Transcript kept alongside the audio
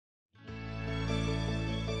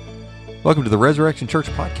Welcome to the Resurrection Church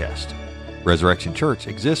podcast. Resurrection Church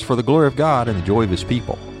exists for the glory of God and the joy of His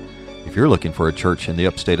people. If you're looking for a church in the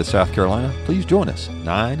upstate of South Carolina, please join us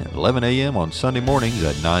 9 and 11 a.m. on Sunday mornings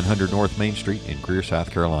at 900 North Main Street in Greer,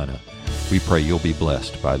 South Carolina. We pray you'll be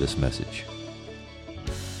blessed by this message.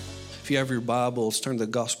 If you have your Bibles, turn to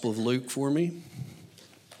the Gospel of Luke for me.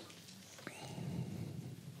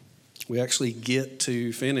 We actually get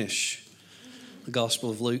to finish the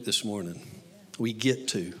Gospel of Luke this morning. We get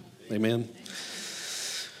to. Amen.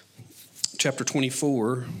 Chapter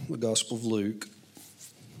 24, the Gospel of Luke.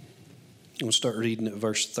 I'm going to start reading at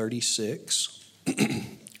verse 36.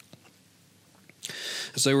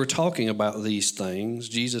 As they were talking about these things,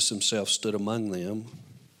 Jesus himself stood among them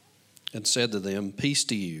and said to them, "Peace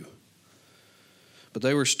to you." But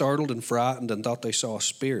they were startled and frightened and thought they saw a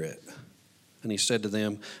spirit. And he said to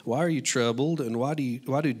them, "Why are you troubled, and why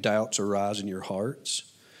do doubts arise in your hearts?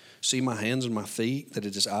 See my hands and my feet, that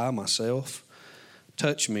it is I myself.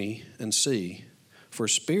 Touch me and see, for a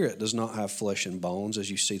spirit does not have flesh and bones,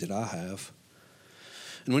 as you see that I have."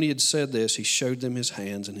 And when he had said this, he showed them his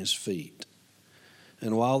hands and his feet.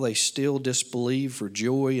 And while they still disbelieved for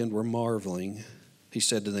joy and were marveling, he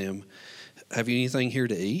said to them, "Have you anything here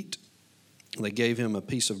to eat?" And they gave him a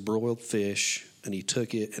piece of broiled fish, and he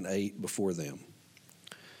took it and ate before them.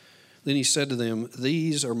 Then he said to them,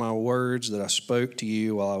 "These are my words that I spoke to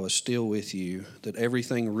you while I was still with you, that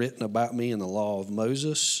everything written about me in the law of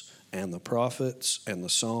Moses and the prophets and the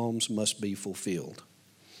Psalms must be fulfilled."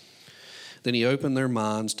 Then he opened their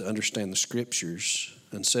minds to understand the Scriptures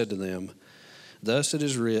and said to them, "Thus it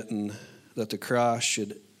is written that the Christ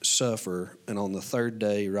should suffer and on the third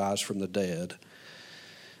day rise from the dead,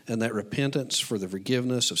 and that repentance for the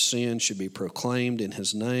forgiveness of sins should be proclaimed in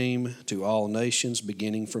his name to all nations,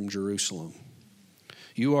 beginning from Jerusalem.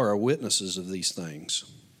 You are witnesses of these things.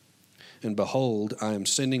 And behold, I am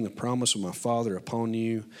sending the promise of my Father upon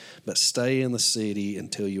you, but stay in the city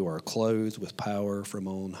until you are clothed with power from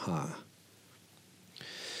on high."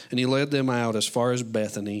 And he led them out as far as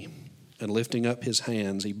Bethany, and lifting up his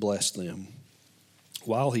hands, he blessed them.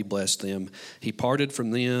 While he blessed them, he parted from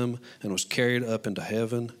them and was carried up into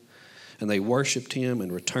heaven. And they worshiped him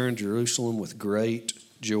and returned to Jerusalem with great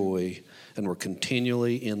joy and were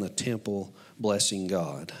continually in the temple blessing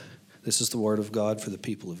God. This is the word of God for the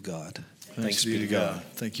people of God. Thanks be to God.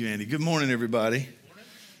 Thank you, Andy. Good morning, everybody.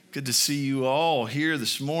 Good to see you all here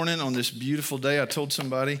this morning on this beautiful day. I told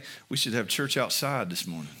somebody we should have church outside this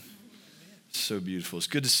morning. It's so beautiful. It's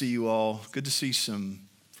good to see you all. Good to see some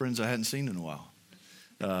friends I hadn't seen in a while.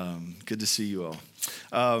 Good to see you all.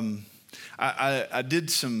 I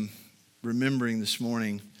did some remembering this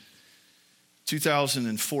morning.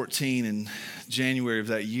 2014, in January of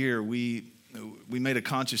that year, we made a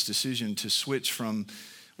conscious decision to switch from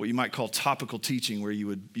what you might call topical teaching, where you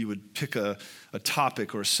would pick a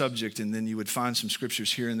topic or a subject, and then you would find some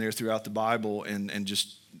scriptures here and there throughout the Bible and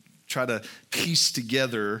just try to piece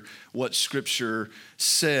together what Scripture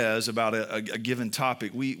says about a given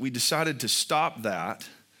topic. We decided to stop that,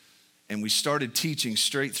 and we started teaching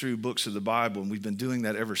straight through books of the Bible, and we've been doing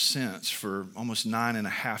that ever since for almost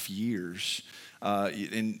 9.5 years.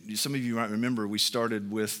 And some of you might remember we started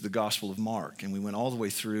with the Gospel of Mark, and we went all the way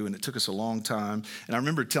through, and it took us a long time. And I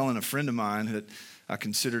remember telling a friend of mine that I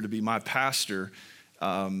consider to be my pastor,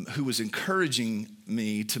 who was encouraging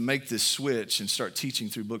me to make this switch and start teaching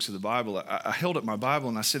through books of the Bible. I held up my Bible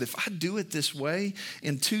and I said, if I do it this way,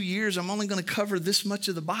 in 2 years, I'm only going to cover this much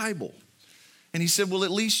of the Bible. And he said, well,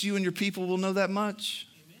 at least you and your people will know that much.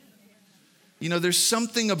 You know, there's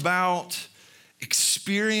something about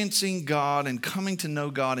experiencing God and coming to know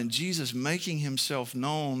God and Jesus making himself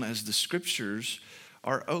known as the Scriptures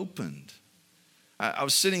are opened. I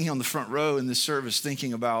was sitting here on the front row in this service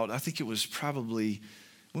thinking about, I think it was probably,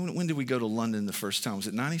 when did we go to London the first time? Was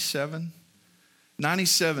it 97?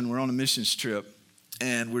 97, we're on a missions trip,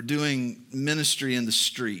 and we're doing ministry in the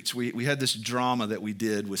streets. We had this drama that we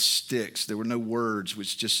did with sticks. There were no words, it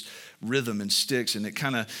was just rhythm and sticks, and it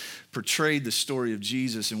kind of portrayed the story of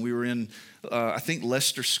Jesus. And we were in, I think,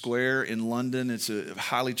 Leicester Square in London. It's a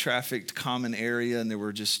highly trafficked common area, and there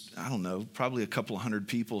were just, I don't know, probably a couple of hundred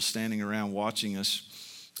people standing around watching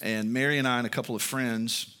us. And Mary and I and a couple of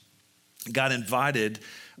friends got invited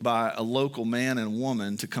by a local man and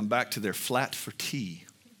woman to come back to their flat for tea.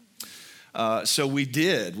 So we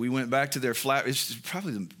did. We went back to their flat. It's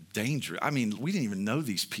probably dangerous. I mean, we didn't even know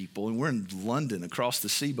these people, and we're in London across the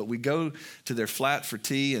sea, but we go to their flat for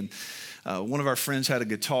tea, and one of our friends had a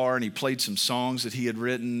guitar, and he played some songs that he had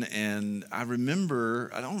written, and I don't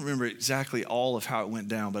remember exactly all of how it went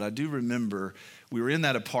down, but I do remember we were in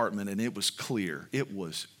that apartment, and it was clear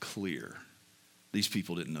these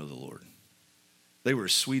people didn't know the Lord. They were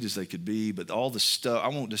as sweet as they could be, but all the stuff, I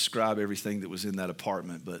won't describe everything that was in that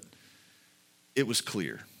apartment, but it was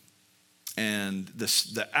clear. And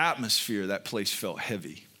the atmosphere of that place felt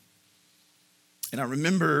heavy. And I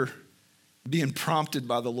remember being prompted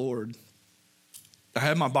by the Lord. I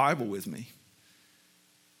had my Bible with me.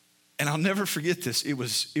 And I'll never forget this. It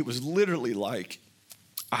was literally like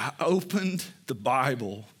I opened the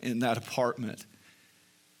Bible in that apartment,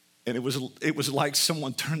 and it was like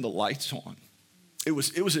someone turned the lights on. It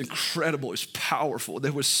was incredible. It was powerful.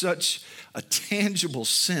 There was such a tangible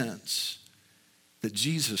sense that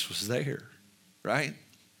Jesus was there, right?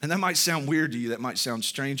 And that might sound weird to you. That might sound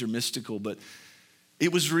strange or mystical, but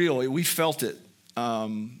it was real. We felt it.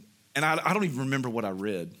 And I don't even remember what I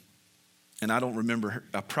read. And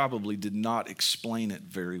I probably did not explain it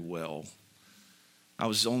very well. I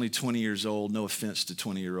was only 20 years old. No offense to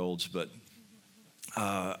 20-year-olds, but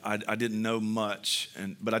I didn't know much,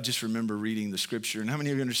 but I just remember reading the scripture. And how many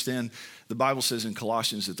of you understand the Bible says in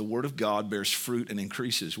Colossians that the word of God bears fruit and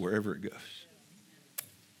increases wherever it goes?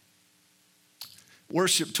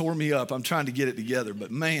 Worship tore me up. I'm trying to get it together, but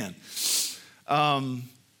man,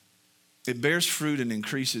 it bears fruit and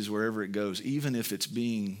increases wherever it goes, even if it's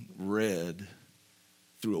being read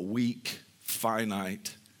through a weak,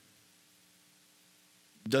 finite,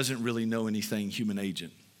 doesn't really know anything human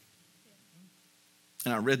agent.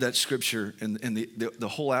 And I read that scripture, and the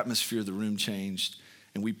whole atmosphere of the room changed.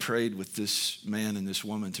 And we prayed with this man and this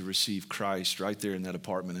woman to receive Christ right there in that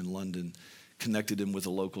apartment in London, connected him with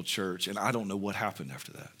a local church. And I don't know what happened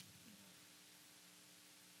after that.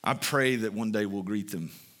 I pray that one day we'll greet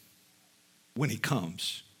them when he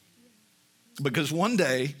comes. Because one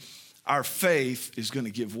day our faith is going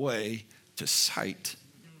to give way to sight,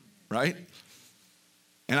 right?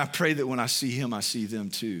 And I pray that when I see him, I see them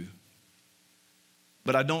too.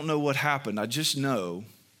 But I don't know what happened. I just know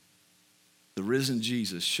the risen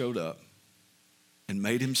Jesus showed up and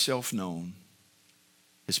made himself known.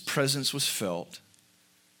 His presence was felt,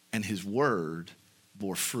 and his word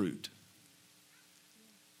bore fruit.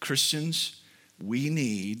 Christians, we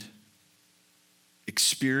need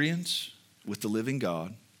experience with the living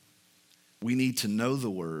God. We need to know the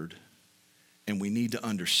word, and we need to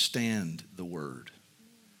understand the word.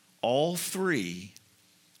 All three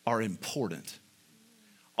are important.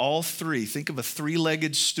 All three, think of a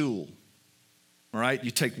three-legged stool, all right? You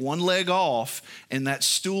take one leg off and that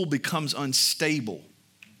stool becomes unstable.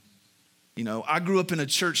 You know, I grew up in a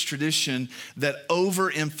church tradition that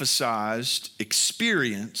overemphasized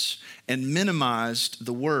experience and minimized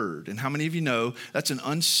the word. And how many of you know that's an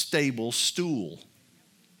unstable stool?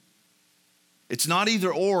 It's not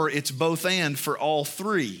either or, it's both and for all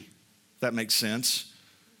three. That makes sense.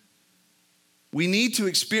 We need to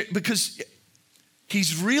experience, because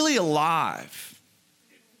he's really alive.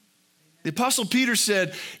 The Apostle Peter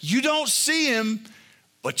said, you don't see him,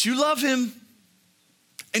 but you love him.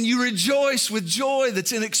 And you rejoice with joy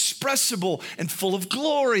that's inexpressible and full of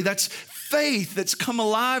glory. That's faith that's come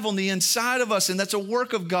alive on the inside of us. And that's a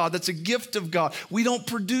work of God. That's a gift of God. We don't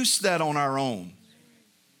produce that on our own.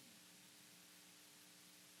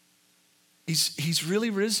 He's really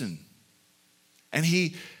risen. And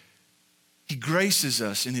he graces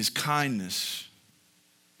us in his kindness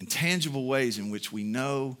in tangible ways in which we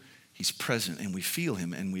know he's present and we feel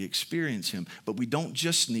him and we experience him. But we don't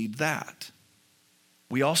just need that.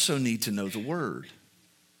 We also need to know the word.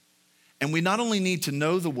 And we not only need to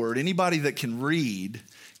know the word, anybody that can read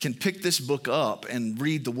can pick this book up and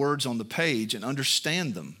read the words on the page and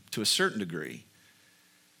understand them to a certain degree.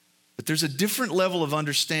 But there's a different level of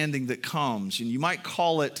understanding that comes, and you might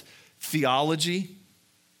call it theology.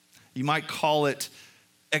 You might call it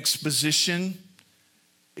exposition.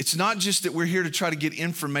 It's not just that we're here to try to get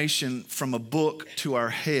information from a book to our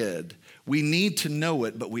head. We need to know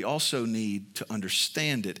it, but we also need to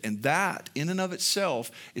understand it. And that, in and of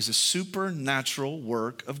itself, is a supernatural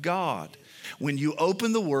work of God. When you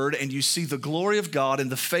open the word and you see the glory of God in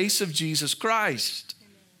the face of Jesus Christ,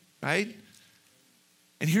 right?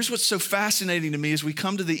 And here's what's so fascinating to me as we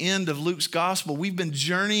come to the end of Luke's gospel. We've been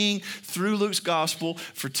journeying through Luke's gospel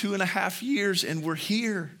for 2.5 years, and we're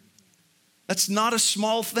here. That's not a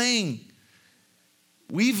small thing.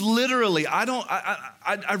 We've literally,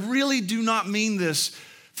 I really do not mean this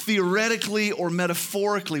theoretically or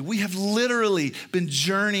metaphorically. We have literally been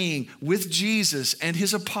journeying with Jesus and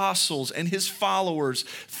his apostles and his followers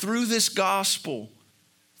through this gospel.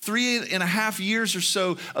 3.5 years or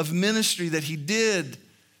so of ministry that he did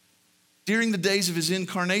during the days of his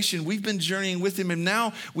incarnation. We've been journeying with him, and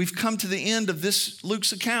now we've come to the end of this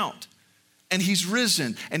Luke's account. and he's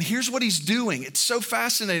risen. And here's what he's doing. It's so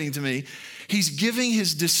fascinating to me. He's giving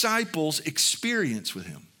his disciples experience with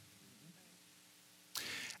him.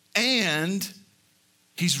 And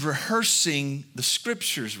he's rehearsing the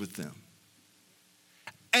scriptures with them.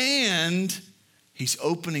 And he's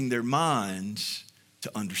opening their minds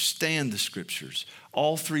to understand the scriptures.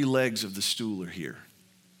 All three legs of the stool are here.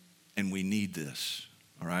 And we need this,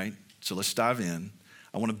 all right? So let's dive in.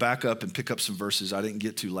 I want to back up and pick up some verses I didn't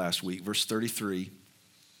get to last week. Verse 33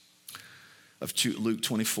 of Luke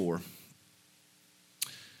 24.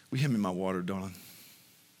 Will you hand me my water, darling?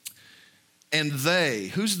 And they,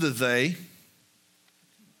 who's the they?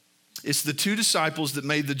 It's the two disciples that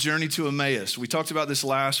made the journey to Emmaus. We talked about this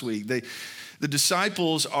last week. The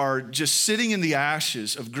disciples are just sitting in the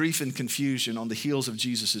ashes of grief and confusion on the heels of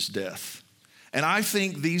Jesus' death. And I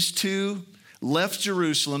think these two left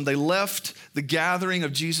Jerusalem. They left the gathering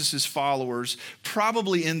of Jesus' followers,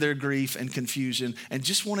 probably in their grief and confusion, and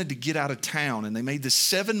just wanted to get out of town. And they made this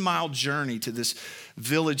 7-mile journey to this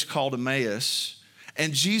village called Emmaus,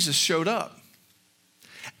 and Jesus showed up.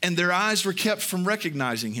 And their eyes were kept from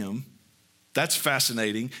recognizing him. That's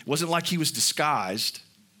fascinating. It wasn't like he was disguised.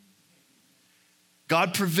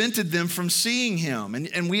 God prevented them from seeing him.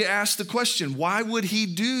 And we asked the question, why would he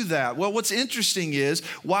do that? Well, what's interesting is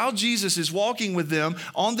while Jesus is walking with them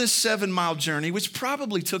on this 7-mile journey, which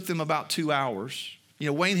probably took them about 2 hours. You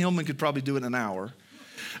know, Wayne Hillman could probably do it in an hour.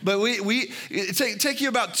 But it take you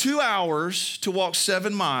about 2 hours to walk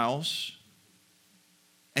 7 miles.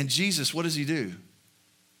 And Jesus, what does he do?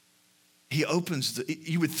 He opens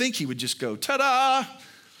you would think he would just go, ta-da!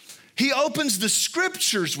 He opens the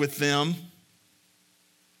scriptures with them.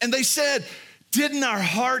 And they said, didn't our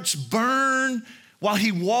hearts burn while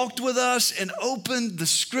he walked with us and opened the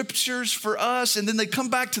scriptures for us? And then they come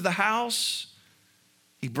back to the house.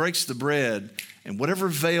 He breaks the bread, and whatever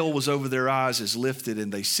veil was over their eyes is lifted,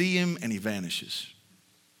 and they see him, and he vanishes.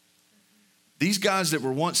 These guys that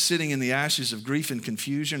were once sitting in the ashes of grief and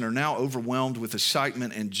confusion are now overwhelmed with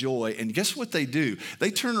excitement and joy. And guess what they do? They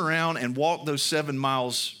turn around and walk those 7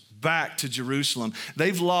 miles back to Jerusalem.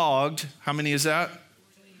 They've logged, how many is that?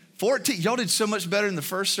 14. Y'all did so much better in the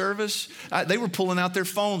first service. They were pulling out their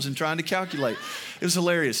phones and trying to calculate. It was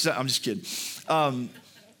hilarious. I'm just kidding.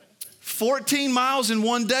 14 miles in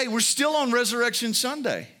one day. We're still on Resurrection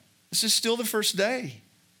Sunday. This is still the first day.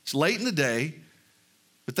 It's late in the day,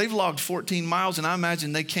 but they've logged 14 miles, and I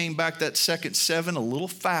imagine they came back that second 7 a little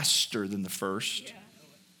faster than the first. Yeah.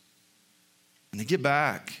 And they get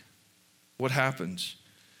back. What happens?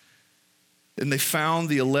 And they found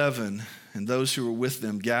the 11 and those who were with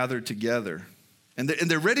them gathered together. And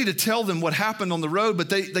they're ready to tell them what happened on the road, but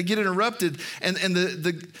they get interrupted. And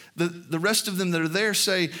the rest of them that are there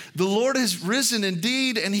say, the Lord has risen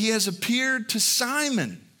indeed, and he has appeared to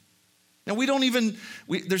Simon. Now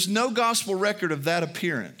there's no gospel record of that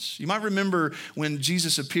appearance. You might remember when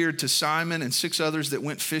Jesus appeared to Simon and 6 others that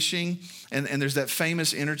went fishing, and there's that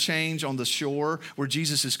famous interchange on the shore where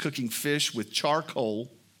Jesus is cooking fish with charcoal.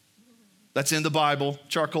 That's in the Bible.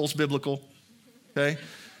 Charcoal's biblical, okay?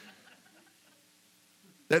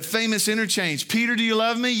 That famous interchange. Peter, do you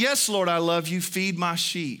love me? Yes, Lord, I love you. Feed my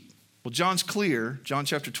sheep. Well, John's clear. John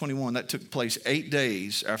chapter 21, that took place 8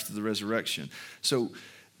 days after the resurrection. So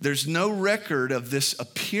there's no record of this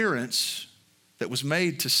appearance that was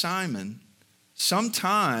made to Simon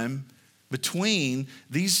sometime between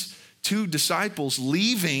these 2 disciples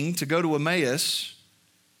leaving to go to Emmaus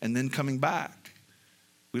and then coming back.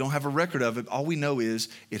 We don't have a record of it. All we know is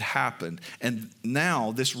it happened. And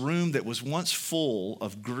now this room that was once full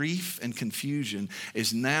of grief and confusion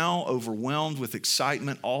is now overwhelmed with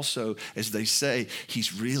excitement also as they say,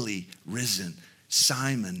 he's really risen.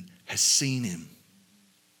 Simon has seen him.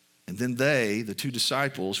 And then they, the 2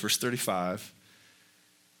 disciples, verse 35,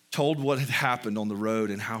 told what had happened on the road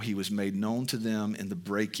and how he was made known to them in the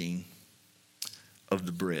breaking of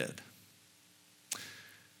the bread.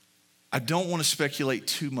 I don't want to speculate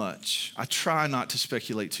too much. I try not to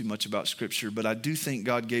speculate too much about Scripture, but I do think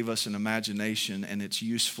God gave us an imagination and it's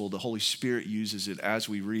useful. The Holy Spirit uses it as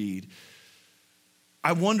we read.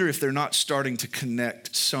 I wonder if they're not starting to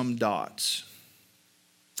connect some dots.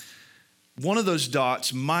 One of those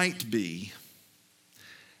dots might be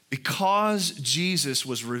because Jesus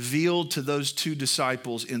was revealed to those 2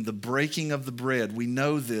 disciples in the breaking of the bread, we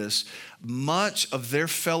know this, much of their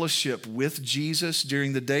fellowship with Jesus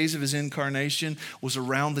during the days of his incarnation was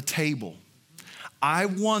around the table. I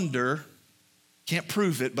wonder, can't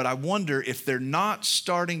prove it, but I wonder if they're not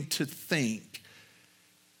starting to think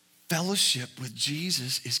fellowship with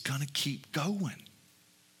Jesus is going to keep going.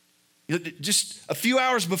 Just a few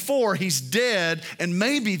hours before, he's dead, and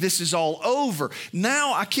maybe this is all over.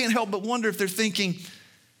 Now I can't help but wonder if they're thinking,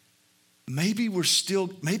 maybe he's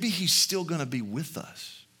still going to be with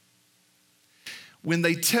us. When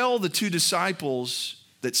they tell the two disciples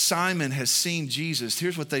that Simon has seen Jesus,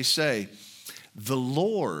 here's what they say. The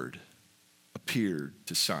Lord appeared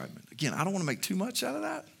to Simon. Again, I don't want to make too much out of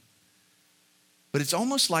that. But it's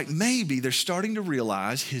almost like maybe they're starting to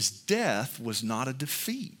realize his death was not a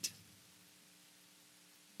defeat.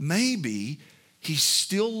 Maybe he's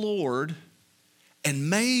still Lord, and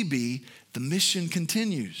maybe the mission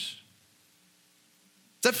continues.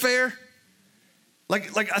 Is that fair?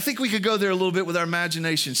 Like I think we could go there a little bit with our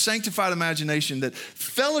imagination, sanctified imagination, that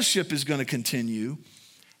fellowship is going to continue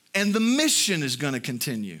and the mission is going to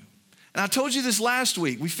continue. And I told you this last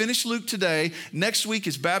week. We finished Luke today. Next week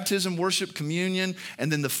is baptism, worship, communion.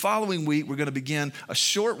 And then the following week, we're going to begin a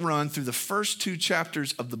short run through the first 2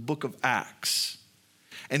 chapters of the book of Acts.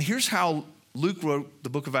 And here's how Luke wrote the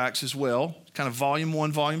book of Acts as well, kind of volume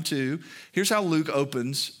 1, volume 2. Here's how Luke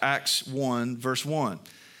opens Acts 1, verse 1.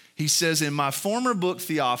 He says, in my former book,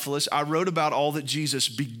 Theophilus, I wrote about all that Jesus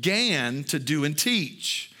began to do and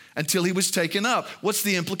teach until he was taken up. What's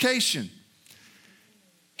the implication?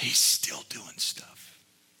 He's still doing stuff.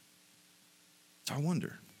 So I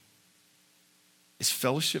wonder, is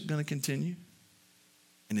fellowship going to continue?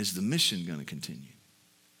 And is the mission going to continue?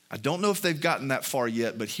 I don't know if they've gotten that far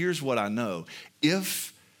yet, but here's what I know.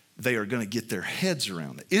 If they are going to get their heads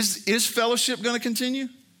around it. Is fellowship going to continue?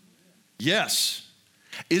 Yes.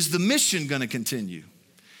 Is the mission going to continue?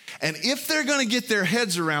 And if they're going to get their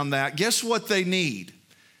heads around that, guess what they need?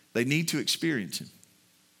 They need to experience him.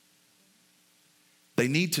 They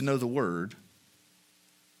need to know the word,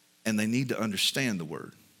 and they need to understand the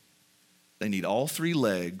word. They need all 3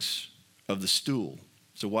 legs of the stool.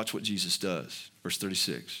 So watch what Jesus does. Verse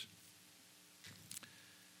 36.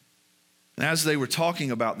 And as they were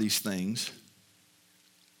talking about these things,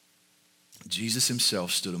 Jesus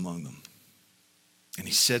himself stood among them. And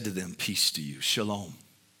he said to them, peace to you, shalom.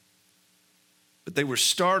 But they were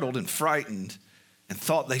startled and frightened and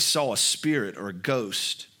thought they saw a spirit or a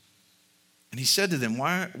ghost. And he said to them,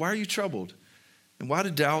 why are you troubled? And why do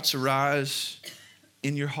doubts arise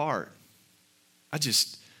in your heart? I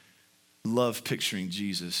just love picturing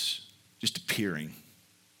Jesus just appearing.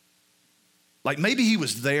 Like maybe he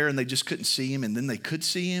was there and they just couldn't see him, and then they could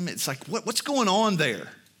see him. It's like, what's going on there?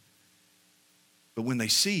 But when they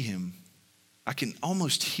see him, I can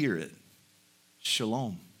almost hear it.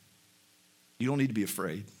 Shalom. You don't need to be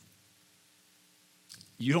afraid.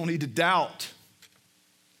 You don't need to doubt.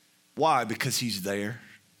 Why? Because he's there.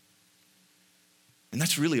 And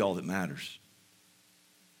that's really all that matters.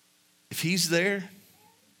 If he's there,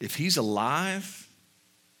 if he's alive,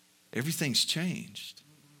 everything's changed.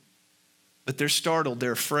 But they're startled,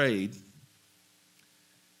 they're afraid.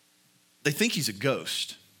 They think he's a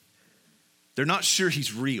ghost. They're not sure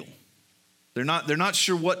he's real. They're not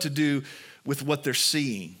sure what to do with what they're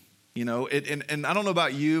seeing. You know, and I don't know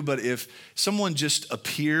about you, but if someone just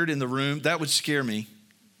appeared in the room, that would scare me.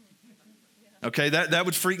 Okay, that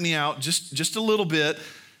would freak me out just a little bit.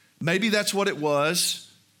 Maybe that's what it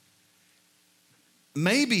was.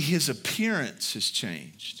 Maybe his appearance has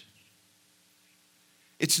changed.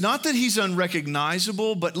 It's not that he's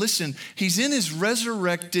unrecognizable, but listen, he's in his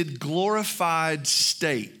resurrected, glorified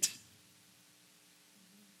state.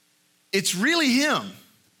 It's really him,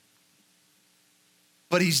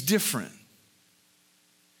 but he's different.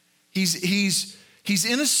 He's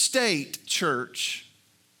in a state, church.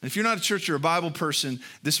 If you're not a church or a Bible person,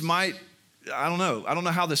 this might, I don't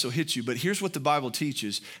know how this will hit you, but here's what the Bible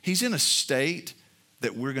teaches. He's in a state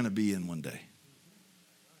that we're going to be in one day.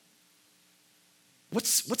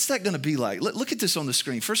 What's that going to be like? Look at this on the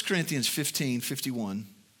screen. 1 Corinthians 15:51.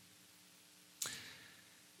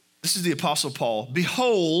 This is the Apostle Paul.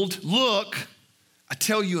 Behold, look, I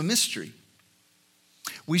tell you a mystery.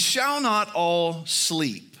 We shall not all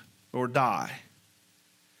sleep or die,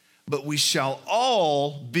 but we shall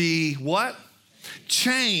all be what?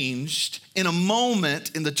 Changed in a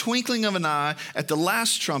moment, in the twinkling of an eye, at the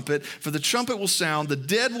last trumpet. For the trumpet will sound, the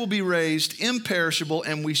dead will be raised, imperishable,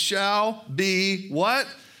 and we shall be what?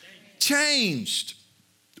 Changed.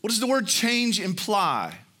 What does the word change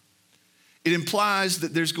imply? It implies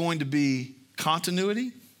that there's going to be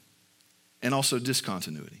continuity and also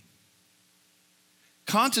discontinuity.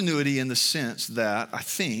 Continuity in the sense that I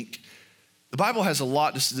think the Bible has a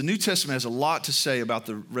lot, the New Testament has a lot to say about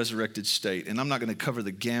the resurrected state, and I'm not going to cover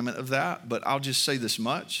the gamut of that, but I'll just say this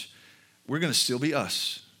much. We're going to still be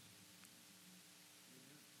us.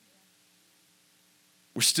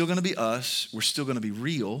 We're still going to be us. We're still going to be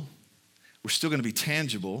real. We're still going to be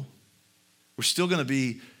tangible. We're still going to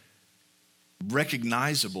be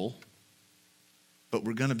recognizable, but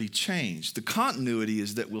we're going to be changed. The continuity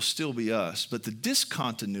is that we'll still be us, but the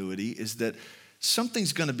discontinuity is that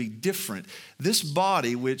something's going to be different. This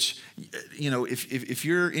body, which, if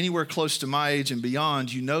you're anywhere close to my age and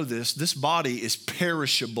beyond, you know this body is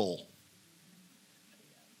perishable.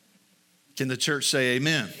 Can the church say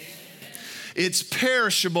amen? It's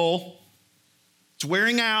perishable. It's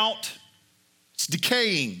wearing out. It's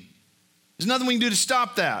decaying. There's nothing we can do to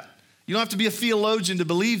stop that. You don't have to be a theologian to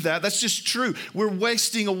believe that. That's just true. We're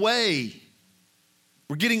wasting away.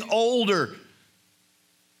 We're getting older.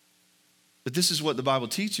 But this is what the Bible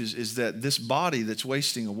teaches, is that this body that's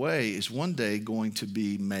wasting away is one day going to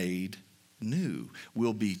be made new.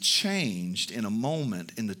 Will be changed in a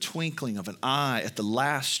moment, in the twinkling of an eye, at the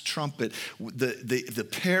last trumpet. The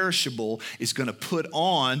perishable is going to put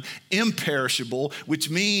on imperishable, which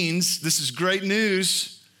means, this is great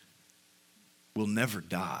news, we'll never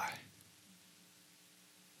die.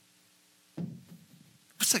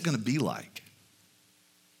 What's that going to be like?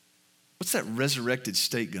 What's that resurrected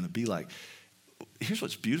state going to be like? Here's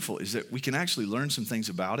what's beautiful is that we can actually learn some things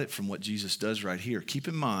about it from what Jesus does right here. Keep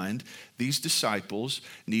in mind, these disciples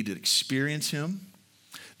need to experience him.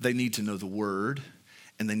 They need to know the word,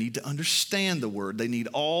 and they need to understand the word. They need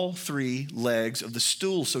all three legs of the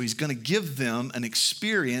stool. So he's going to give them an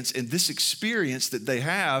experience, and this experience that they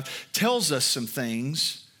have tells us some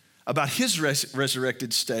things about his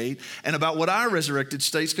resurrected state and about what our resurrected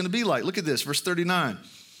state is going to be like. Look at this, verse 39.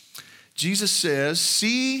 Jesus says,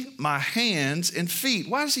 see my hands and feet.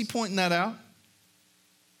 Why is he pointing that out?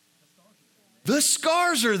 The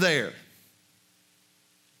scars are there.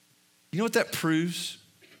 You know what that proves?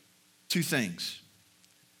 Two things.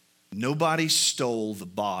 Nobody stole the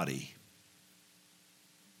body.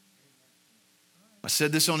 I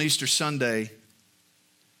said this on Easter Sunday.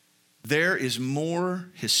 There is more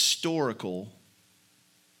historical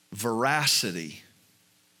veracity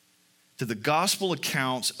to the gospel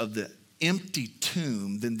accounts of the empty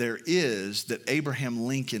tomb than there is that Abraham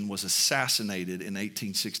Lincoln was assassinated in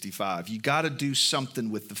 1865. You got to do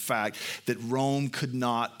something with the fact that Rome could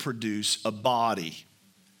not produce a body.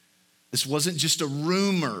 This wasn't just a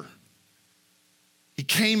rumor. He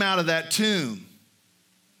came out of that tomb.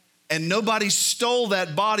 And nobody stole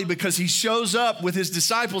that body because he shows up with his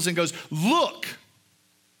disciples and goes, look,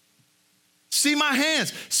 see my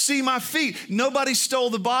hands, see my feet. Nobody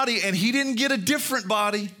stole the body, and he didn't get a different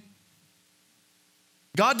body.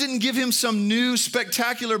 God didn't give him some new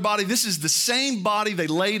spectacular body. This is the same body they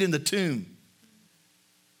laid in the tomb,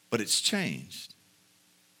 but it's changed.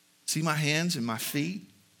 See my hands and my feet?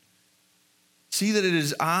 See that it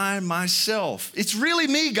is I myself. It's really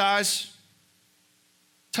me, guys.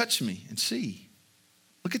 Touch me and see.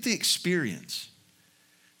 Look at the experience.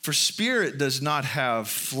 For spirit does not have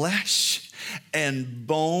flesh and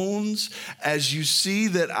bones as you see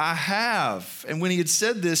that I have. And when he had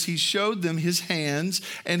said this, he showed them his hands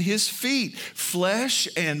and his feet. Flesh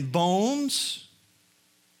and bones.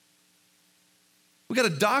 We got a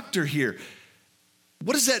doctor here.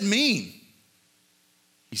 What does that mean?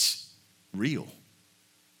 He's real,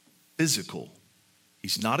 physical.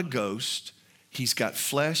 He's not a ghost. He's got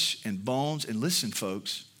flesh and bones. And listen,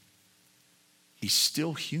 folks, he's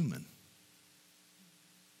still human.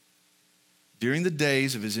 During the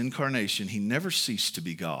days of his incarnation, he never ceased to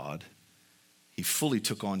be God. He fully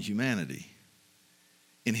took on humanity.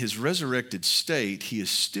 In his resurrected state, he is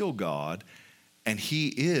still God, and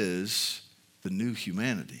he is the new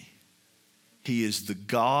humanity. He is the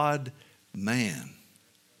God-man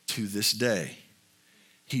to this day.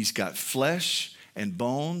 He's got flesh and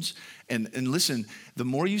bones. And listen, the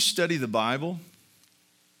more you study the Bible,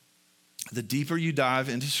 the deeper you dive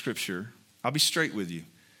into Scripture, I'll be straight with you,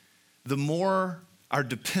 the more our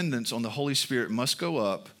dependence on the Holy Spirit must go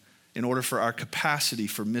up in order for our capacity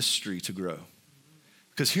for mystery to grow.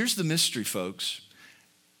 Because here's the mystery, folks.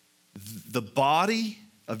 The body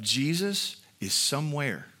of Jesus is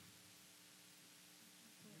somewhere.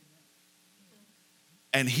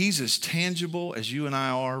 And he's as tangible as you and I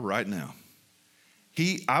are right now.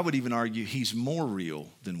 I would even argue he's more real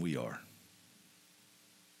than we are.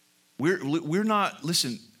 We're not,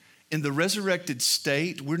 listen, in the resurrected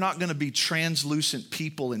state, we're not going to be translucent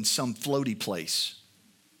people in some floaty place.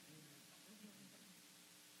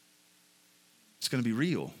 It's going to be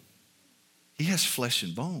real. He has flesh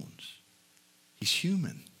and bones. He's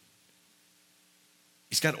human.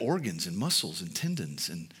 He's got organs and muscles and tendons,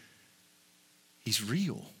 and he's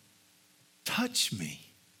real. Touch me.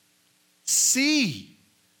 See.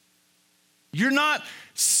 You're not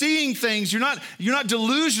seeing things. You're not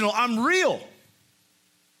delusional. I'm real.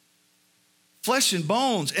 Flesh and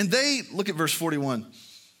bones. And they, look at verse 41.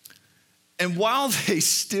 And while they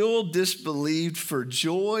still disbelieved for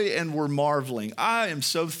joy and were marveling, I am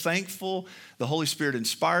so thankful the Holy Spirit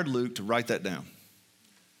inspired Luke to write that down.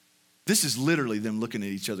 This is literally them looking at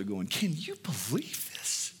each other going, can you believe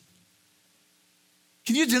this?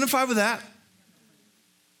 Can you identify with that?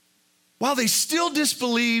 While they still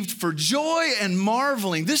disbelieved for joy and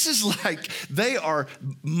marveling, this is like they are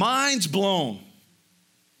minds blown.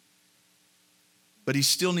 But he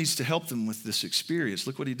still needs to help them with this experience.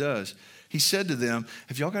 Look what he does. He said to them,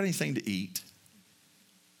 have y'all got anything to eat?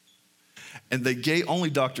 And they gave, only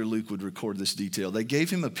Dr. Luke would record this detail. They gave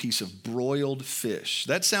him a piece of broiled fish.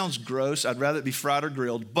 That sounds gross. I'd rather it be fried or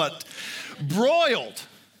grilled, but broiled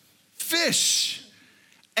fish.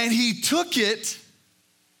 And he took it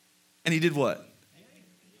and he did what?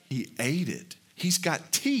 He ate it. He's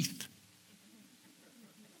got teeth.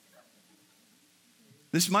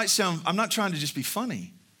 This might sound, I'm not trying to just be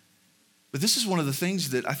funny, but this is one of the things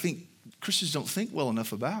that I think Christians don't think well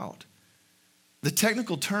enough about. The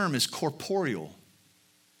technical term is corporeal.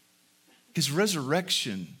 His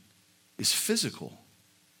resurrection is physical.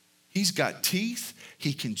 He's got teeth,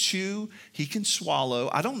 he can chew, he can swallow.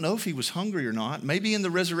 I don't know if he was hungry or not. Maybe in the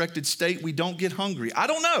resurrected state we don't get hungry. I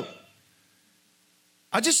don't know.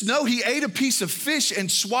 I just know he ate a piece of fish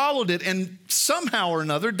and swallowed it and somehow or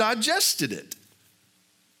another digested it.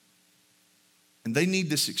 And they need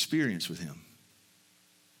this experience with him.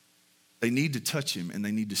 They need to touch him and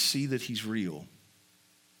they need to see that he's real.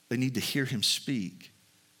 They need to hear him speak.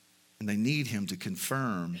 And they need him to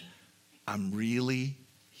confirm, I'm really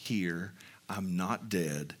here. I'm not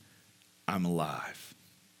dead. I'm alive.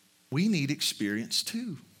 We need experience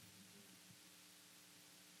too.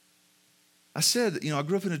 I said, I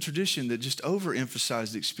grew up in a tradition that just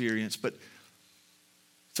overemphasized experience, but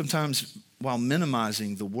sometimes while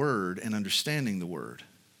minimizing the word and understanding the word.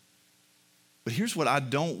 But here's what I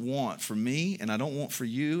don't want for me and I don't want for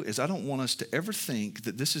you is I don't want us to ever think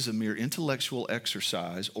that this is a mere intellectual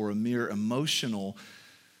exercise or a mere emotional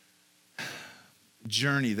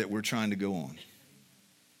journey that we're trying to go on.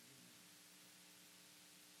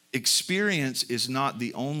 Experience is not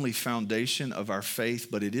the only foundation of our faith,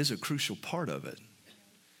 but it is a crucial part of it.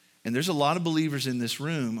 And there's a lot of believers in this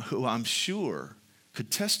room who I'm sure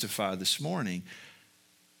could testify this morning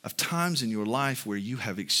of times in your life where you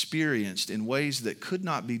have experienced in ways that could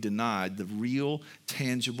not be denied the real,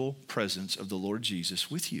 tangible presence of the Lord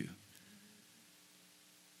Jesus with you.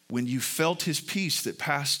 When you felt his peace that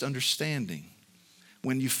passed understanding,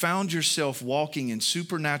 when you found yourself walking in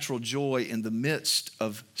supernatural joy in the midst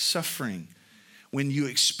of suffering, when you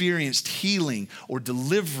experienced healing or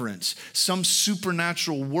deliverance, some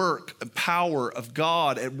supernatural work and power of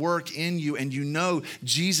God at work in you, and you know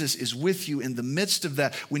Jesus is with you in the midst of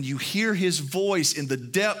that, when you hear his voice in the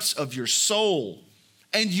depths of your soul,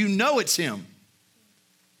 and you know it's him,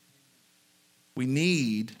 we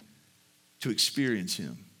need to experience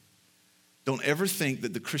him. Don't ever think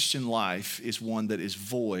that the Christian life is one that is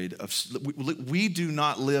void of, we do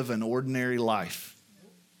not live an ordinary life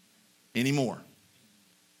anymore.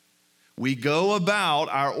 We go about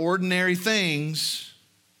our ordinary things,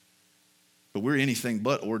 but we're anything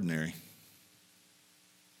but ordinary.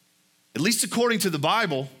 At least according to the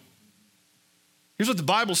Bible. Here's what the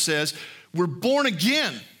Bible says. We're born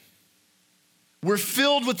again. We're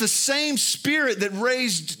filled with the same Spirit that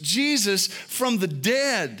raised Jesus from the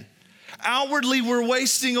dead. Outwardly, we're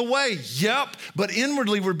wasting away. Yep, but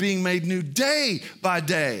inwardly, we're being made new day by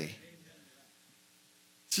day.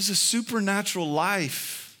 This is a supernatural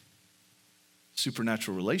life.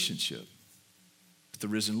 Supernatural relationship with the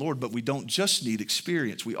risen Lord. But we don't just need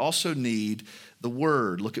experience. We also need the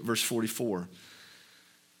word. Look at verse 44.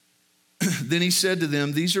 Then he said to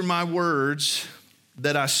them, these are my words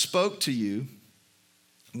that I spoke to you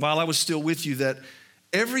while I was still with you, that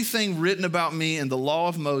everything written about me in the law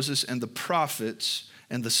of Moses and the prophets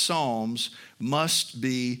and the Psalms must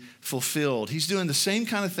be fulfilled. He's doing the same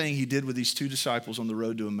kind of thing he did with these two disciples on the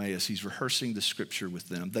road to Emmaus. He's rehearsing the scripture with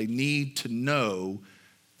them. They need to know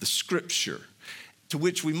the scripture. To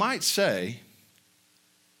which we might say,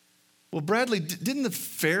 well, Bradley, didn't the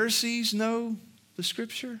Pharisees know the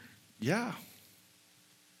scripture? Yeah.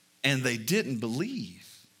 And they didn't believe.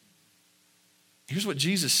 Here's what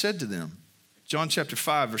Jesus said to them. John chapter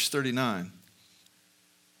 5, verse 39.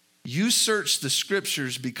 You search the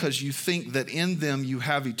scriptures because you think that in them you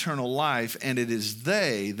have eternal life, and it is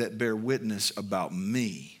they that bear witness about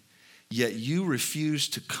me. Yet you refuse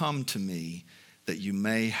to come to me that you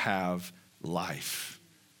may have life.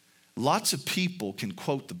 Lots of people can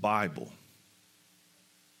quote the Bible.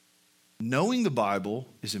 Knowing the Bible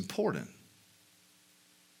is important.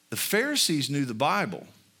 The Pharisees knew the Bible.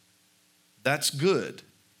 That's good.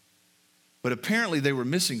 But apparently they were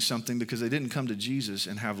missing something because they didn't come to Jesus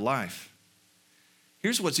and have life.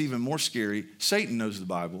 Here's what's even more scary. Satan knows the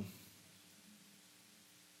Bible.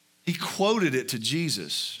 He quoted it to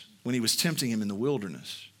Jesus when he was tempting him in the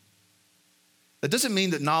wilderness. That doesn't mean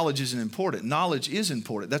that knowledge isn't important. Knowledge is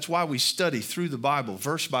important. That's why we study through the Bible,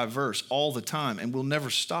 verse by verse, all the time, and we'll never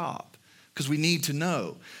stop because we need to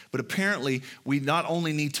know. But apparently, we not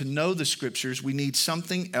only need to know the scriptures, we need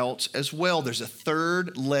something else as well. There's a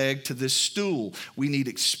third leg to this stool. We need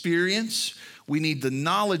experience. We need the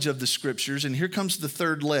knowledge of the scriptures. And here comes the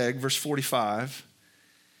third leg, verse 45.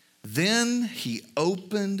 Then he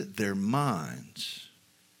opened their minds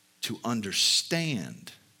to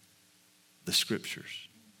understand the scriptures.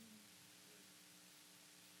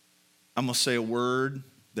 I'm going to say a word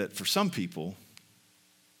that for some people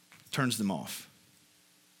turns them off.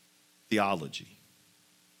 Theology.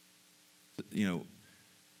 You know,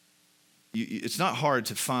 it's not hard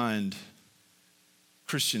to find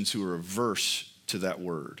Christians who are averse to that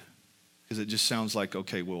word because it just sounds like,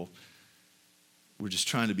 okay, well, we're just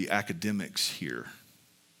trying to be academics here.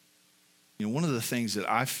 You know, one of the things that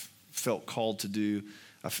I felt called to do,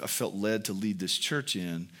 I felt led to lead this church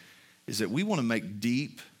in, is that we want to make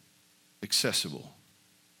deep accessible.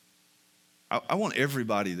 I want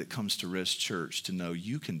everybody that comes to Res Church to know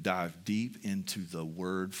you can dive deep into the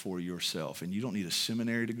word for yourself. And you don't need a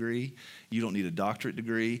seminary degree. You don't need a doctorate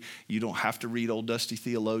degree. You don't have to read old dusty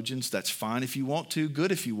theologians. That's fine if you want to,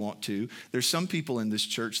 good if you want to. There's some people in this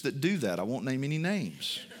church that do that. I won't name any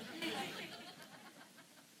names.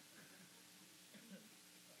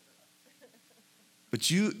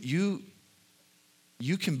 But you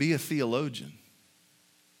can be a theologian.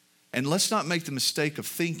 And let's not make the mistake of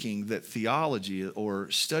thinking that theology or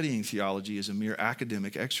studying theology is a mere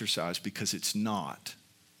academic exercise, because it's not.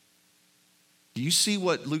 Do you see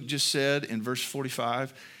what Luke just said in verse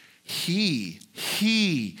 45?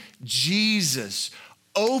 Jesus,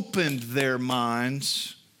 opened their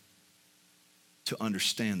minds to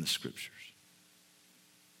understand the scriptures.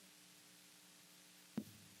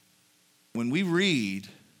 When we read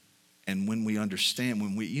and when we understand,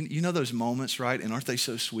 you know those moments, right? And aren't they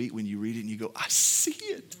so sweet when you read it and you go, I see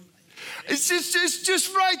it. It's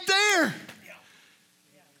just right there.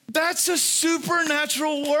 That's a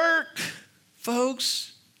supernatural work,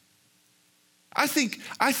 folks. I think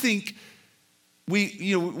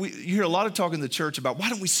you hear a lot of talk in the church about why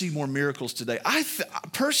don't we see more miracles today?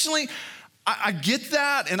 Personally, I get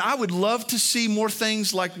that, and I would love to see more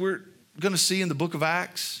things like we're going to see in the book of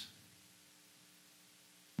Acts.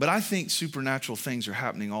 But I think supernatural things are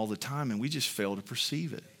happening all the time, and we just fail to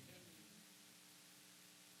perceive it.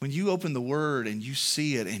 When you open the word and you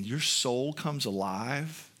see it and your soul comes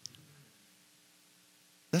alive,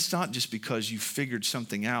 that's not just because you figured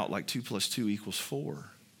something out like 2 + 2 =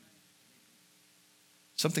 4.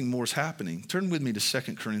 Something more is happening. Turn with me to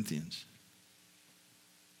 2 Corinthians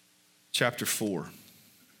chapter 4.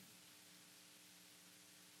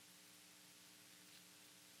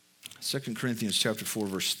 2 Corinthians chapter 4,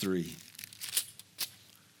 verse 3.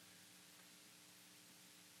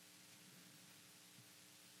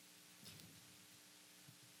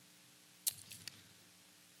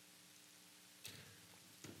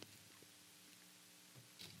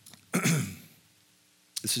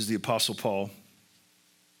 This is the Apostle Paul.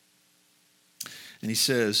 And he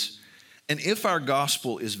says, and if our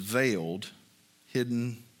gospel is veiled,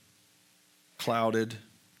 hidden, clouded,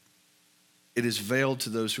 it is veiled to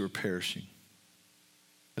those who are perishing.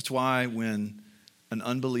 That's why when an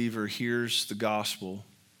unbeliever hears the gospel,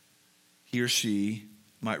 he or she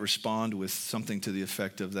might respond with something to the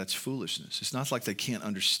effect of, that's foolishness. It's not like they can't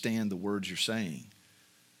understand the words you're saying.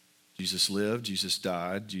 Jesus lived, Jesus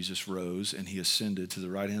died, Jesus rose, and he ascended to the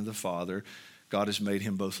right hand of the Father. God has made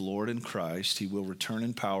him both Lord and Christ. He will return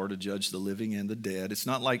in power to judge the living and the dead. It's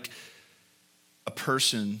not like a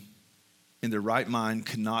person in their right mind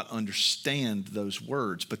cannot understand those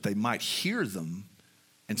words, but they might hear them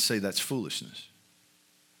and say that's foolishness.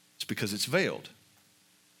 It's because it's veiled.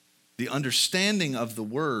 The understanding of the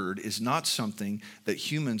word is not something that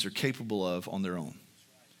humans are capable of on their own.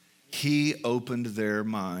 He opened their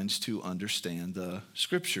minds to understand the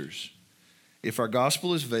scriptures. If our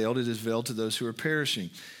gospel is veiled, it is veiled to those who are perishing.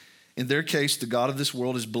 In their case, the God of this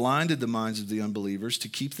world has blinded the minds of the unbelievers to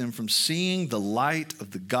keep them from seeing the light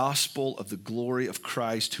of the gospel of the glory of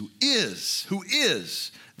Christ, who is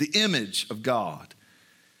the image of God.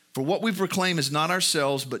 For what we proclaim is not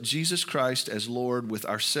ourselves, but Jesus Christ as Lord, with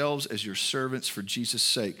ourselves as your servants for Jesus'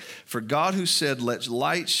 sake. For God, who said, let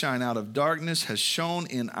light shine out of darkness, has shone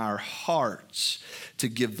in our hearts to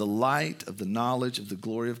give the light of the knowledge of the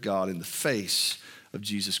glory of God in the face of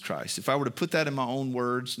Jesus Christ. If I were to put that in my own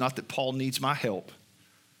words, not that Paul needs my help,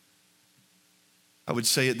 I would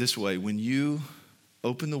say it this way. When you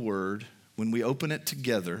open the Word, when we open it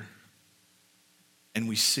together and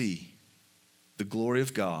we see the glory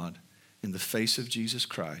of God in the face of Jesus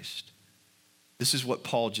Christ, this is what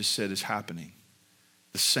Paul just said is happening.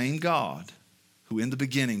 The same God who in the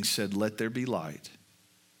beginning said, let there be light,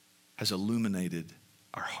 has illuminated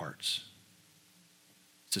our hearts.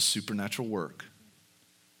 It's a supernatural work.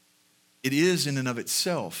 It is in and of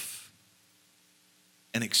itself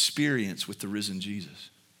an experience with the risen Jesus.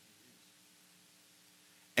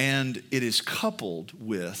 And it is coupled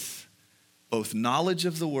with both knowledge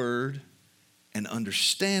of the Word and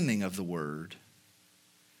understanding of the Word,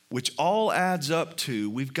 which all adds up to,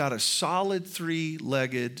 we've got a solid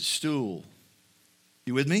three-legged stool.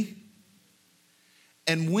 You with me?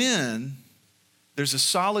 And when there's a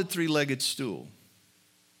solid three-legged stool,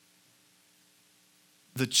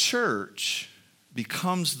 the church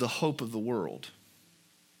becomes the hope of the world.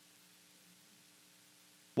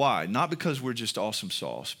 Why? Not because we're just awesome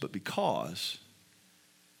sauce, but because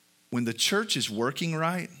when the church is working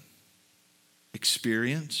right,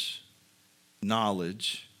 experience,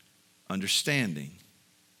 knowledge, understanding,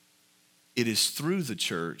 it is through the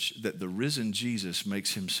church that the risen Jesus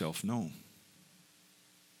makes himself known.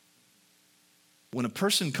 When a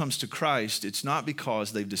person comes to Christ, it's not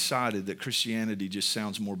because they've decided that Christianity just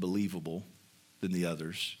sounds more believable than the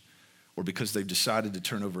others, or because they've decided to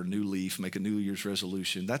turn over a new leaf, make a New Year's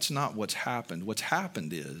resolution. That's not what's happened. What's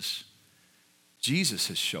happened is Jesus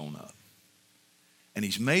has shown up, and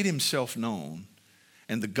he's made himself known,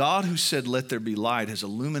 and the God who said, let there be light, has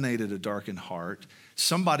illuminated a darkened heart.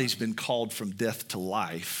 Somebody's been called from death to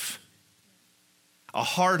life. A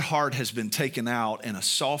hard heart has been taken out and a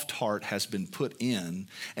soft heart has been put in.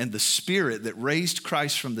 And the Spirit that raised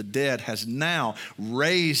Christ from the dead has now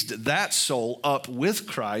raised that soul up with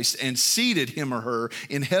Christ and seated him or her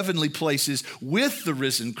in heavenly places with the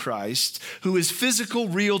risen Christ, who is physical,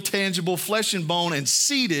 real, tangible, flesh and bone, and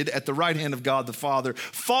seated at the right hand of God the Father,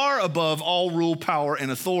 far above all rule, power,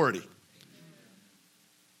 and authority.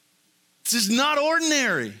 This is not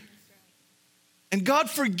ordinary. And God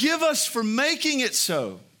forgive us for making it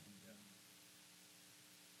so.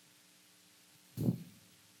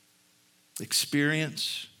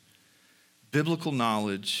 Experience, biblical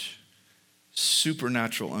knowledge,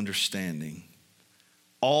 supernatural understanding,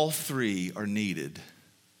 all three are needed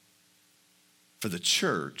for the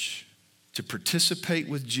church to participate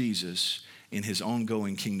with Jesus in his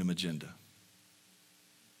ongoing kingdom agenda.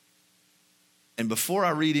 And before I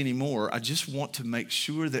read any more, I just want to make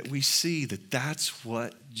sure that we see that that's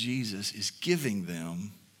what Jesus is giving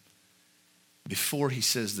them before he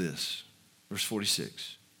says this. Verse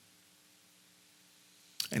 46.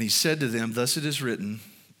 And he said to them, thus it is written,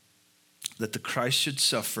 that the Christ should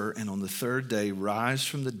suffer and on the third day rise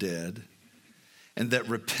from the dead, and that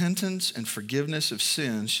repentance and forgiveness of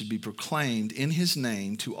sins should be proclaimed in his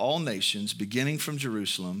name to all nations, beginning from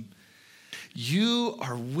Jerusalem. You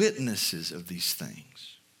are witnesses of these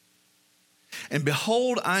things. And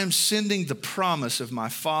behold, I am sending the promise of my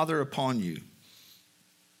Father upon you.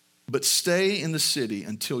 But stay in the city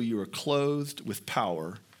until you are clothed with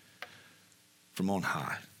power from on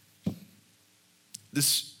high.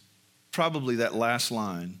 This, probably that last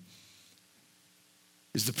line,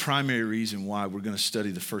 is the primary reason why we're going to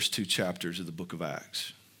study the first two chapters of the book of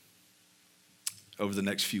Acts over the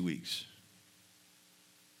next few weeks.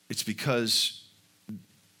 It's because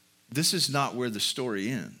this is not where the story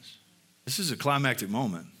ends. This is a climactic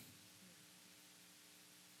moment.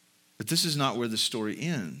 But this is not where the story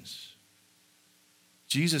ends.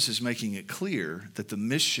 Jesus is making it clear that the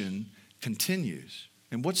mission continues.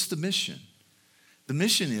 And what's the mission? The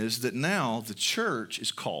mission is that now the church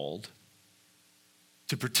is called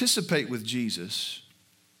to participate with Jesus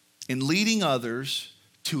in leading others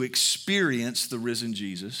to experience the risen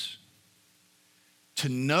Jesus, to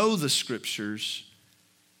know the scriptures,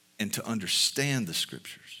 and to understand the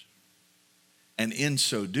scriptures. And in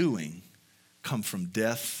so doing, come from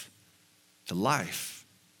death to life.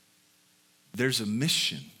 There's a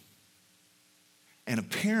mission. And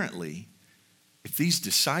apparently, if these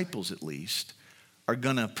disciples at least are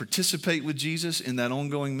going to participate with Jesus in that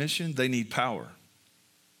ongoing mission, they need power.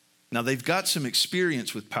 Now, they've got some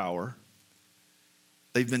experience with power.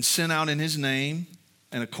 They've been sent out in his name.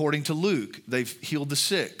 And according to Luke, they've healed the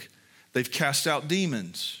sick. They've cast out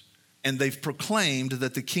demons. and they've proclaimed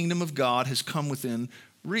that the kingdom of God has come within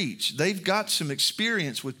reach. They've got some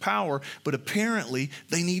experience with power, but apparently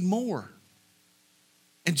they need more.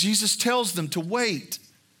 And Jesus tells them to wait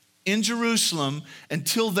in Jerusalem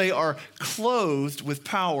until they are clothed with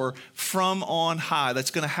power from on high.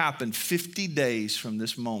 That's going to happen 50 days from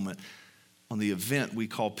this moment on the event we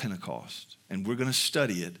call Pentecost. And we're going to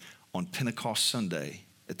study it on Pentecost Sunday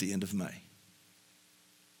at the end of May.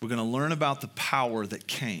 We're going to learn about the power that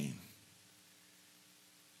came,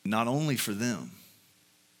 not only for them,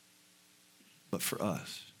 but for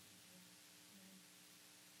us.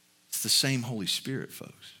 It's the same Holy Spirit,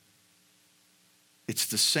 folks. It's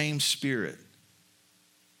the same Spirit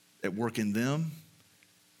at work in them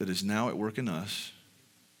that is now at work in us,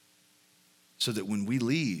 so that when we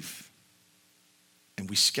leave and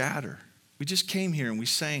we scatter, we just came here and we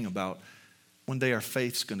sang about one day our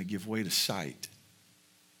faith's going to give way to sight,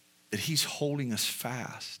 that he's holding us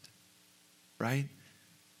fast, right?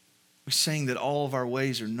 We sang that all of our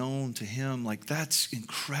ways are known to him. Like, that's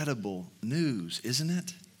incredible news, isn't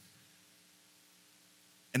it?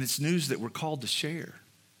 And it's news that we're called to share.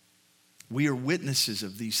 We are witnesses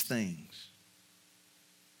of these things.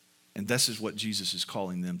 And this is what Jesus is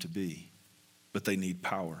calling them to be. But they need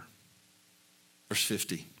power. Verse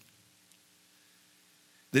 50.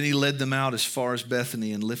 Then he led them out as far as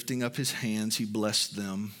Bethany, and lifting up his hands, he blessed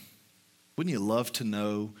them. Wouldn't you love to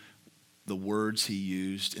know the words he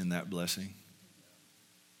used in that blessing?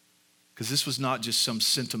 Because this was not just some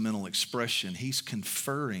sentimental expression. He's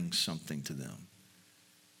conferring something to them,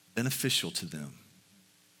 beneficial to them.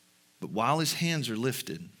 But while his hands are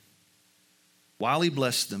lifted, while he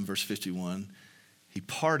blessed them, verse 51, he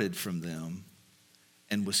parted from them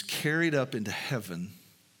and was carried up into heaven,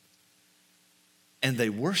 and they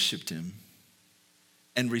worshiped him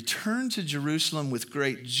and returned to Jerusalem with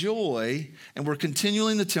great joy, and were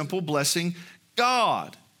continually in the temple blessing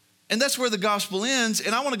God. And that's where the gospel ends.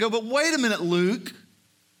 And I want to go, but wait a minute, Luke.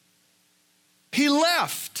 He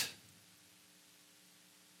left.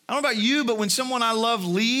 I don't know about you, but when someone I love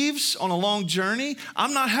leaves on a long journey,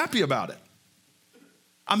 I'm not happy about it.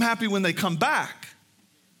 I'm happy when they come back.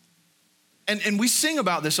 And we sing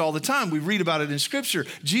about this all the time. We read about it in Scripture.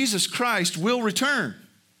 Jesus Christ will return.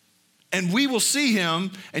 And we will see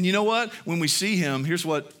him. And you know what? When we see him, here's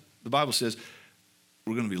what the Bible says.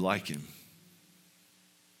 We're going to be like him.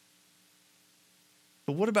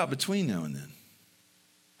 But what about between now and then?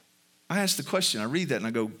 I ask the question. I read that and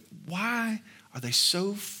I go, why are they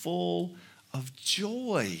so full of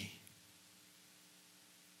joy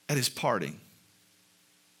at his parting?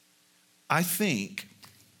 I think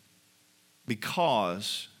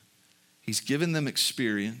because he's given them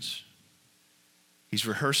experience, he's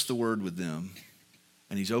rehearsed the word with them,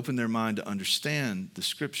 and he's opened their mind to understand the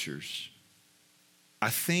scriptures. I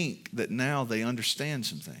think that now they understand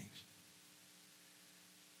some things.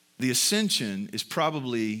 The ascension is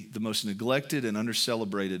probably the most neglected and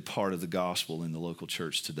under-celebrated part of the gospel in the local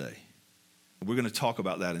church today. We're going to talk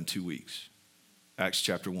about that in 2 weeks. Acts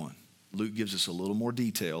chapter 1. Luke gives us a little more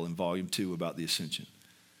detail in volume 2 about the ascension.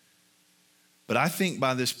 But I think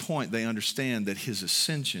by this point they understand that his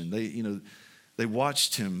ascension, they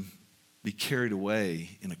watched him be carried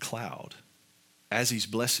away in a cloud as he's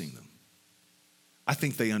blessing them. I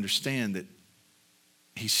think they understand that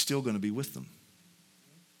he's still going to be with them.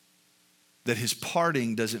 That his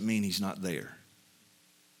parting doesn't mean he's not there.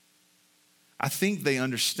 I think they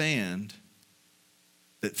understand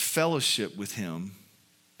that fellowship with him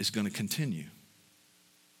is going to continue.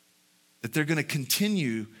 That they're going to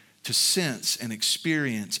continue to sense and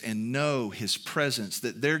experience and know his presence.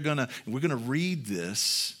 That we're going to read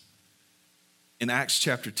this in Acts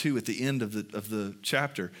chapter 2 at the end of the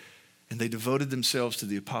chapter. And they devoted themselves to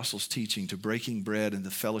the apostles' teaching, to breaking bread and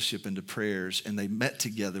to fellowship and to prayers. And they met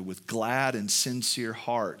together with glad and sincere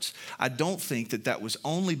hearts. I don't think that was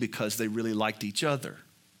only because they really liked each other.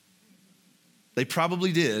 They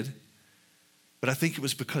probably did. But I think it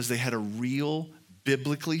was because they had a real,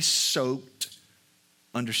 biblically soaked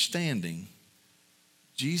understanding.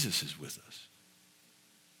 Jesus is with us.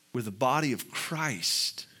 We're the body of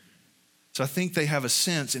Christ. So I think they have a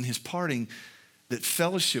sense in his parting that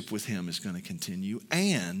fellowship with him is going to continue,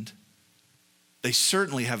 and they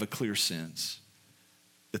certainly have a clear sense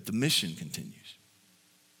that the mission continues,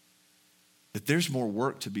 that there's more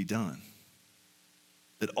work to be done,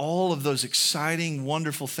 that all of those exciting,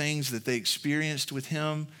 wonderful things that they experienced with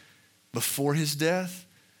him before his death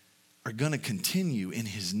are going to continue in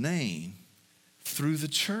his name through the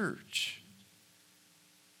church.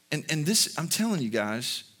 And this, I'm telling you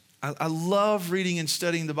guys, I love reading and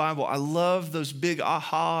studying the Bible. I love those big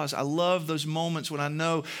ahas. I love those moments when I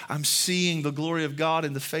know I'm seeing the glory of God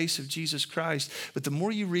in the face of Jesus Christ. But the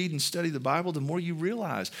more you read and study the Bible, the more you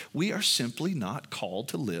realize we are simply not called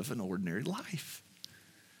to live an ordinary life.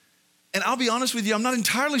 And I'll be honest with you, I'm not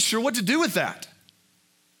entirely sure what to do with that.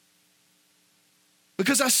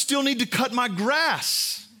 Because I still need to cut my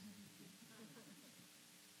grass.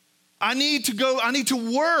 I need to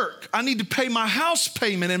work. I need to pay my house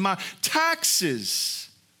payment and my taxes.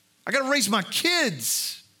 I got to raise my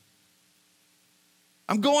kids.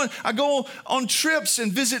 I go on trips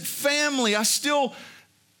and visit family. I still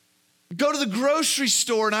go to the grocery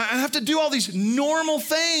store and I have to do all these normal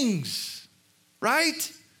things,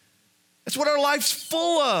 right? That's what our life's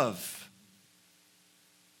full of.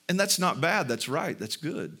 And that's not bad. That's right. That's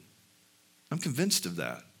good. I'm convinced of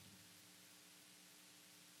that.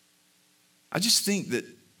 I just think that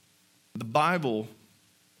the Bible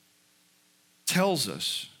tells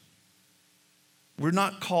us we're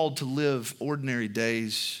not called to live ordinary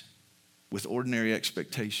days with ordinary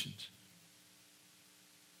expectations.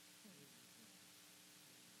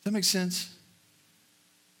 Does that make sense?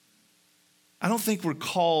 I don't think we're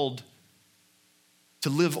called to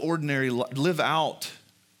live out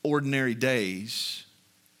ordinary days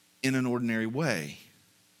in an ordinary way.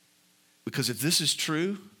 Because if this is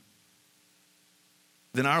true,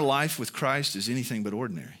 then our life with Christ is anything but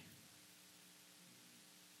ordinary.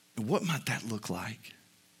 And what might that look like?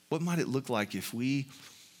 What might it look like if we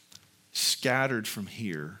scattered from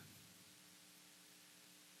here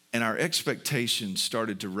and our expectations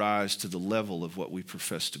started to rise to the level of what we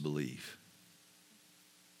profess to believe?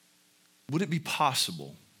 Would it be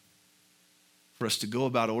possible for us to go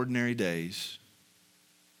about ordinary days,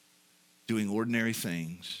 doing ordinary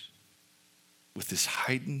things, with this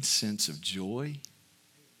heightened sense of joy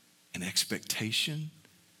and expectation?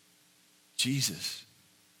 Jesus,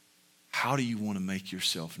 how do you want to make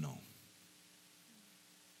yourself known?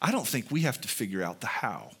 I don't think we have to figure out the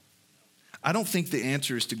how. I don't think the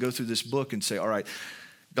answer is to go through this book and say, all right,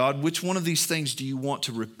 God, which one of these things do you want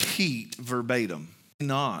to repeat verbatim?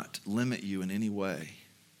 Not limit you in any way,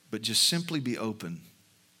 but just simply be open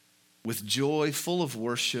with joy, full of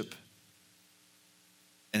worship,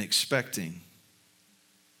 and expecting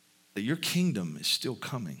that your kingdom is still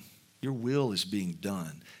coming. Your will is being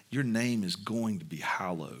done. Your name is going to be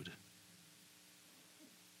hallowed.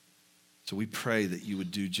 So we pray that you would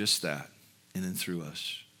do just that in and through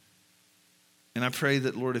us. And I pray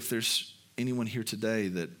that, Lord, if there's anyone here today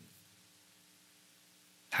that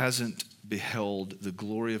hasn't beheld the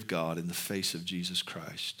glory of God in the face of Jesus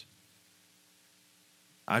Christ,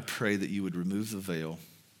 I pray that you would remove the veil,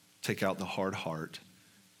 take out the hard heart,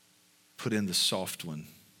 put in the soft one,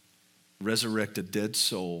 resurrect a dead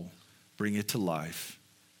soul, bring it to life,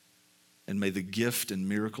 and may the gift and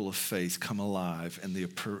miracle of faith come alive and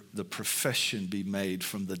the profession be made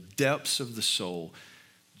from the depths of the soul,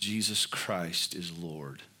 Jesus Christ is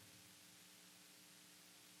Lord.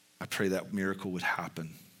 I pray that miracle would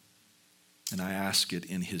happen, and I ask it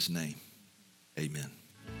in his name. Amen.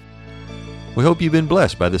 We hope you've been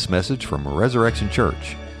blessed by this message from Resurrection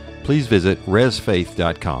Church. Please visit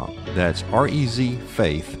rezfaith.com. That's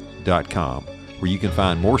rezfaith.com, where you can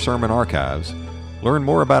find more sermon archives, learn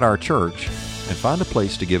more about our church, and find a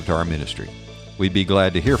place to give to our ministry. We'd be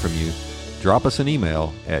glad to hear from you. Drop us an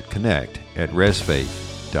email at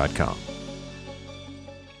connect@rezfaith.com.